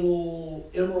little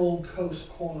Emerald Coast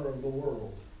corner of the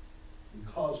world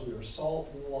because we are salt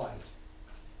and light.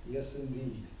 Yes,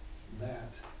 indeed.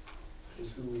 That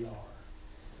is who we are.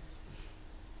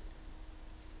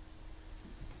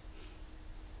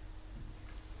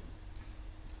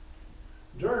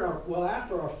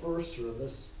 After our first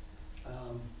service,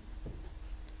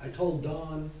 I told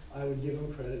Don I would give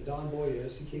him credit. Don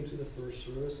Boyes, he came to the first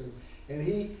service, and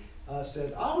he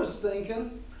said, "I was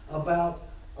thinking about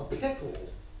a pickle."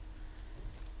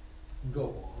 Go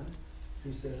on.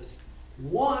 He says,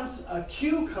 "Once a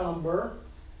cucumber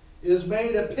is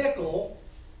made a pickle,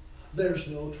 there's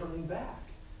no turning back.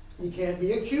 You can't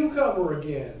be a cucumber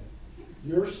again.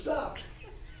 You're stuck."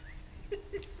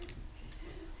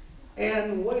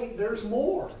 And wait, there's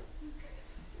more.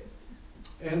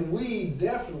 And we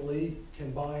definitely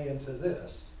can buy into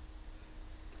this.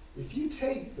 If you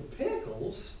take the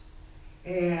pickles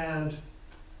and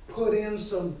put in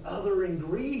some other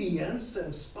ingredients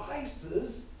and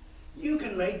spices, you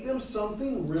can make them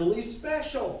something really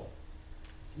special,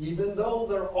 even though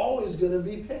they're always going to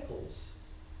be pickles.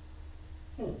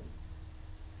 In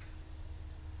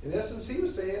essence, he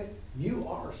was saying, you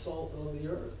are salt of the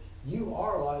earth. You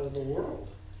are light of the world.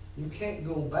 You can't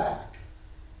go back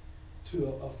to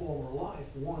a former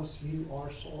life once you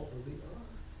are salt of the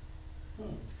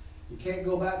earth. You can't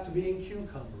go back to being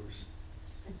cucumbers.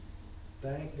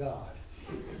 Thank God.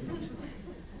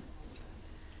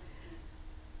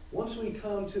 Once we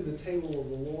come to the table of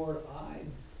the Lord, I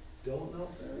don't know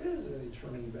if there is any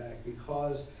turning back,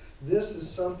 because this is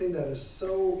something that is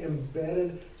so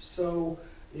embedded, so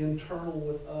internal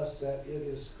with us, that it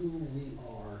is who we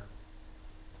are.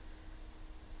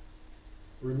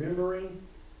 Remembering,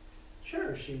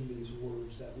 cherishing these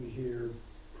words that we hear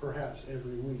perhaps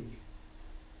every week,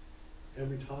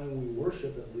 every time we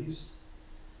worship at least.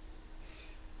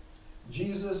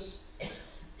 Jesus,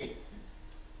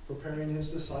 preparing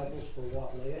his disciples for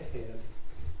what lay ahead,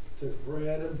 took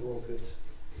bread and broke it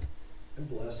and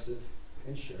blessed it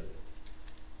and shared it.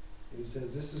 And he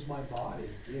says, "This is my body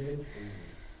given for you.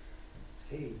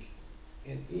 Take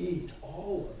and eat,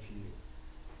 all of you."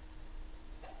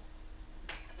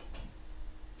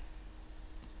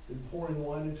 In pouring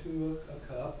wine into a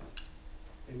cup,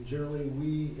 and generally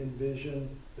we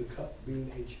envision the cup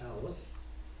being a chalice,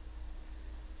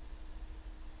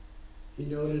 he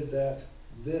noted that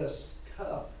this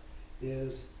cup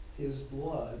is his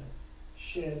blood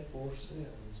shed for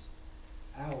sins,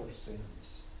 our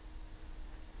sins.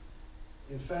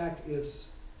 In fact,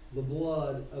 it's the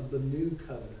blood of the new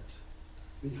covenant,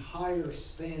 the higher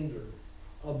standard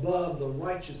above the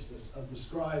righteousness of the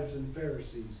scribes and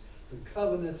Pharisees, the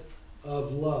covenant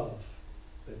of love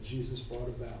that Jesus brought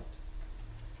about.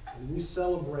 And we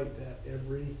celebrate that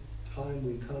every time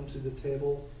we come to the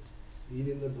table,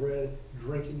 eating the bread,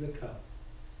 drinking the cup,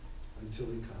 until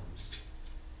he comes.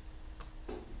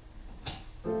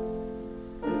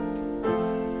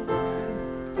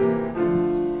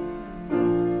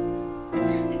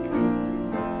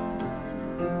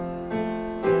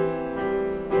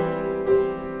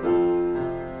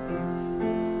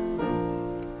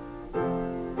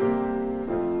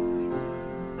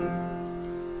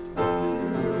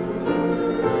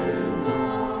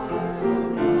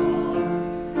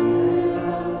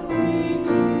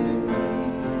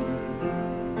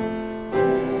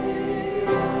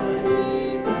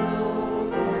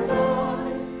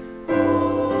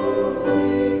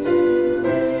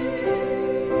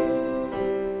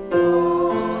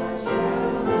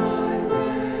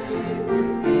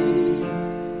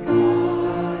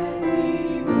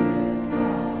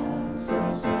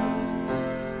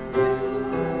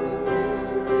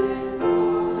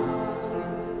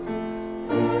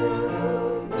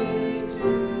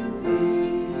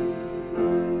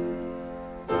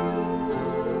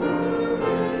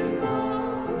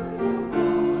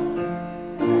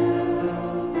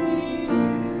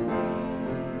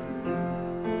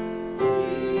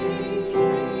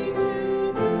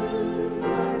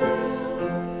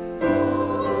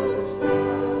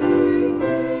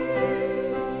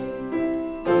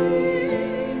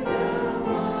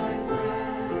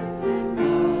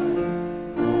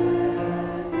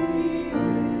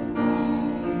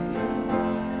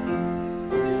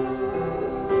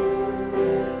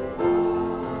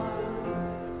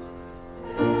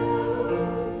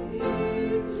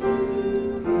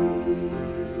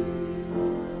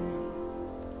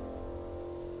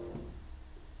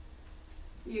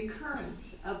 The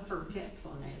occurrence of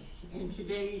forgetfulness in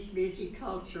today's busy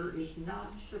culture is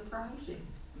not surprising.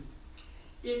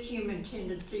 This human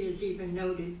tendency is even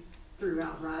noted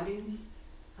throughout writings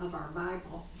of our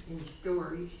Bible in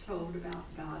stories told about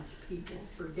God's people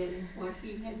forgetting what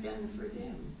He had done for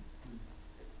them.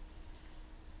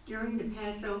 During the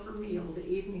Passover meal, the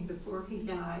evening before He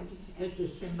died, as the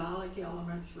symbolic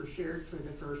elements were shared for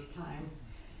the first time,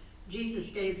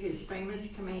 Jesus gave His famous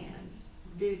command,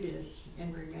 "Do this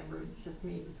in remembrance of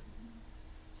me."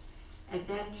 At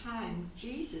that time,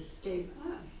 Jesus gave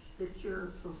us the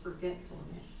cure for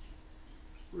forgetfulness,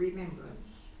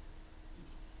 remembrance.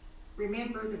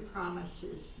 Remember the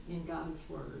promises in God's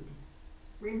Word.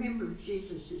 Remember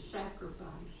Jesus'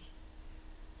 sacrifice.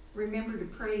 Remember to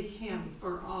praise Him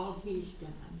for all He's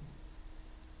done.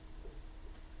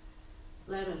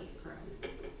 Let us pray.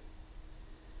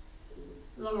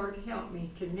 Lord, help me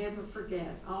to never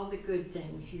forget all the good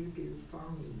things You do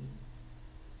for me.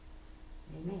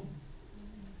 Amen.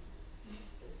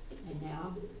 And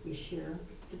now we share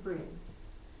the bread.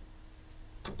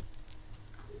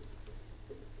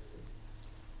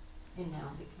 And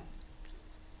now the cup.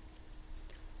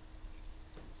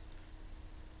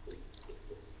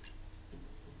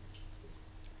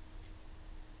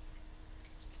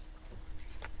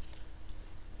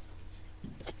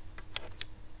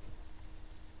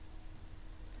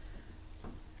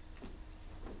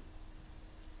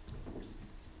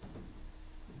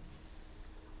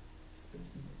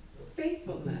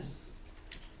 Faithfulness.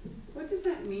 What does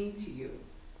that mean to you?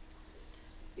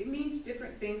 It means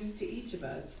different things to each of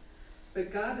us,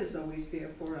 but God is always there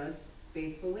for us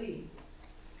faithfully.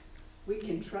 We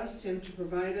can trust Him to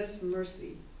provide us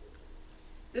mercy.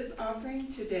 This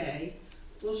offering today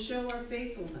will show our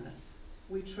faithfulness.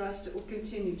 We trust it will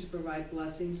continue to provide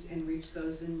blessings and reach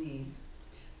those in need.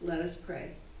 Let us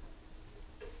pray.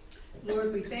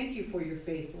 Lord, we thank You for Your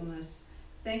faithfulness.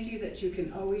 Thank You that we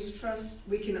can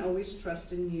always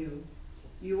trust in You.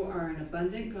 You are an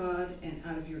abundant God, and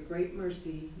out of Your great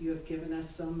mercy, You have given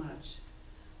us so much.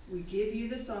 We give You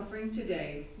this offering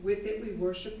today. With it, we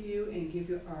worship You and give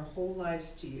our whole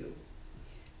lives to You.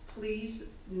 Please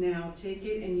now take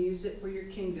it and use it for Your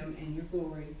kingdom and Your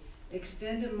glory.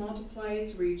 Extend and multiply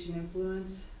its reach and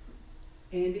influence,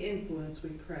 we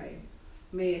pray.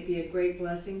 May it be a great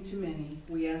blessing to many.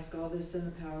 We ask all this in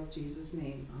the power of Jesus'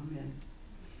 name. Amen.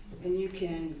 And you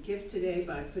can give today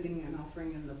by putting an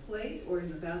offering in the plate or in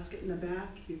the basket in the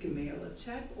back. You can mail a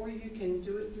check or you can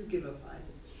do it through Giveify.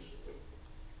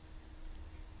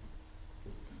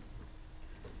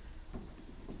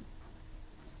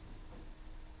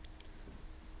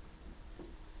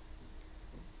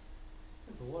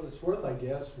 For what it's worth, I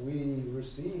guess, we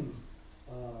receive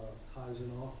tithes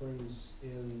and offerings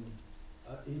in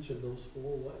each of those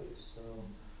 4 ways. So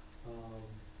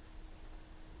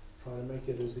try to make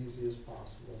it as easy as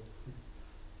possible.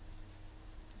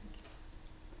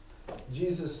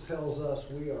 Jesus tells us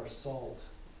we are salt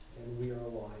and we are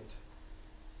light.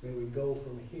 May we go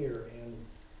from here and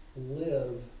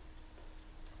live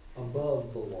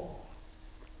above the law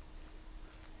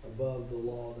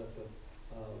that the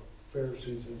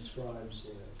Pharisees and scribes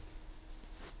lived.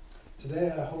 Today,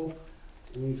 I hope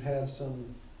we've had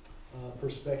some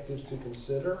perspectives to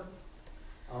consider,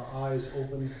 our eyes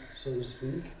open, so to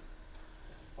speak.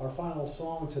 Our final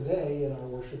song today in our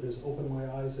worship is "Open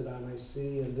My Eyes That I May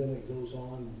See," and then it goes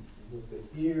on with the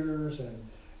ears and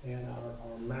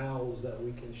our mouths that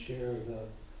we can share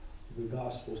the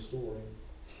gospel story.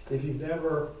 If you've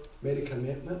never made a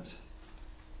commitment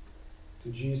to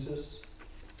Jesus,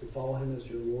 to follow him as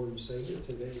your Lord and Savior,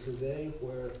 today is the day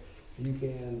where you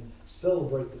can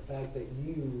celebrate the fact that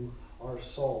you are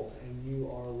salt and you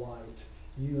are light.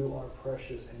 You are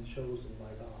precious and chosen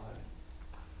by God.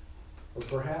 Or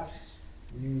perhaps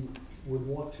you would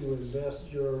want to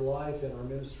invest your life in our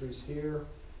ministries here,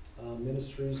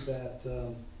 ministries that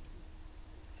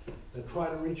try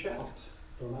to reach out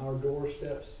from our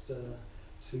doorsteps to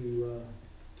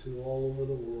all over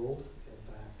the world, in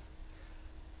fact.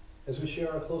 As we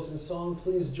share our closing song,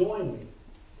 please join me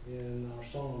in our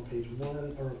song on page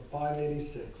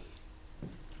 586,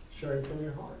 Sharing from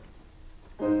Your Heart.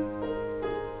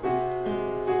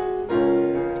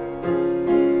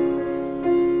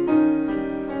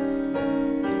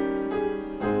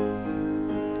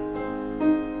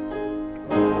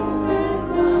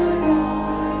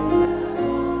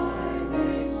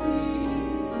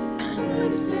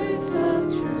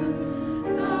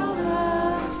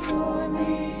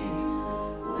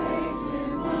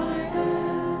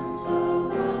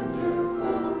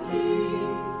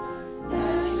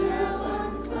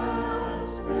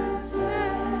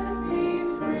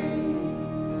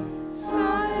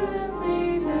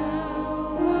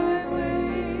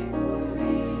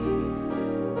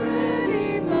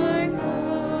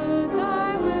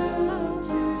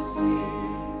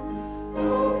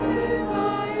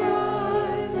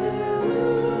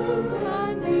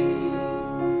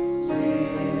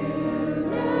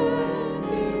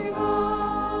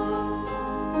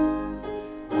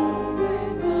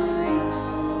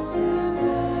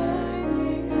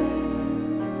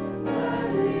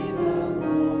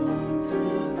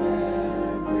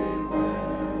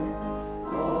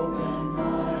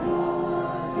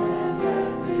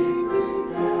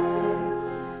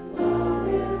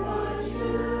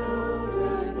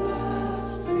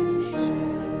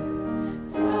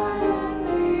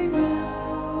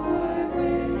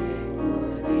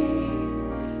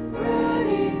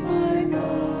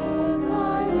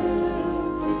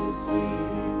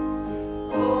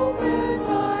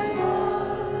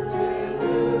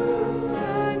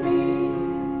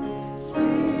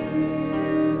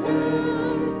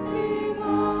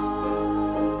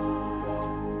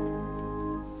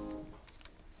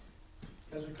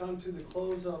 To the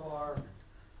close of our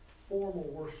formal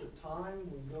worship time,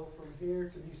 we go from here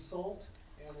to be salt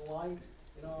and light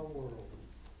in our world.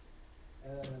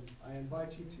 And I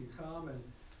invite you to come and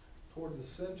toward the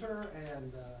center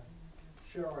and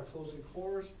share our closing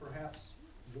chorus, perhaps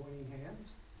joining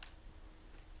hands.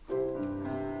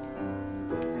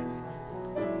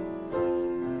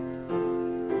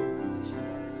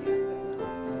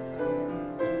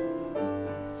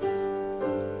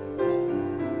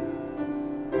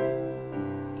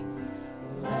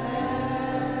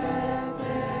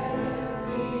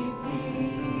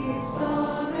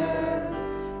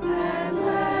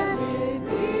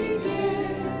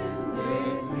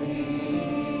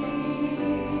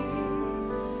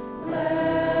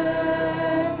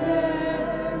 Let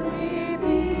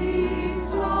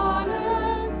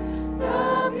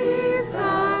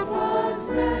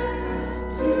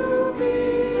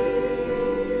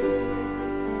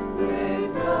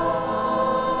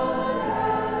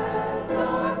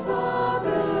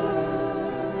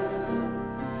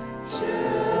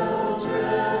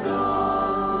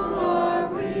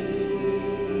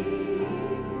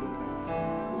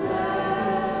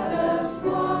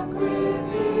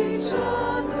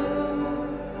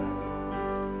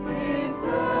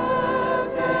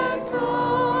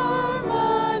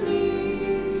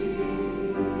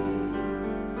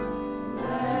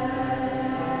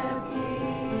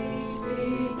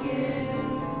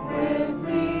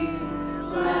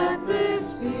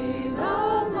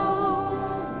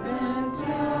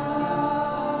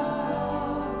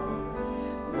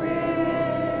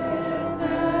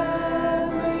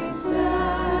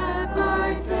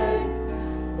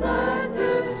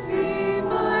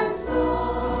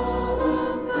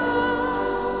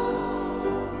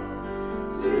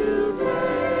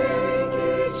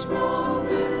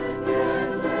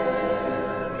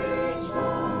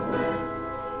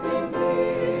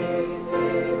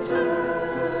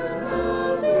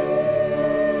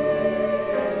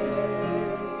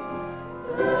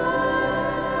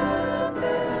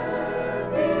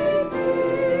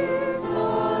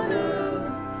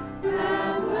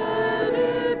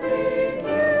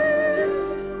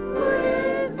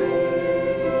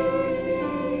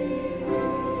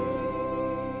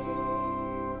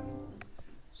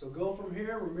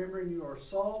or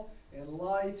salt and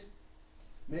light,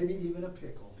 maybe even a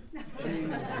pickle.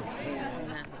 Amen.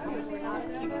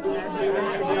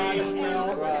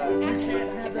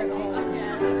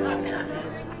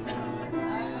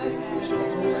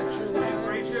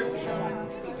 Preacher.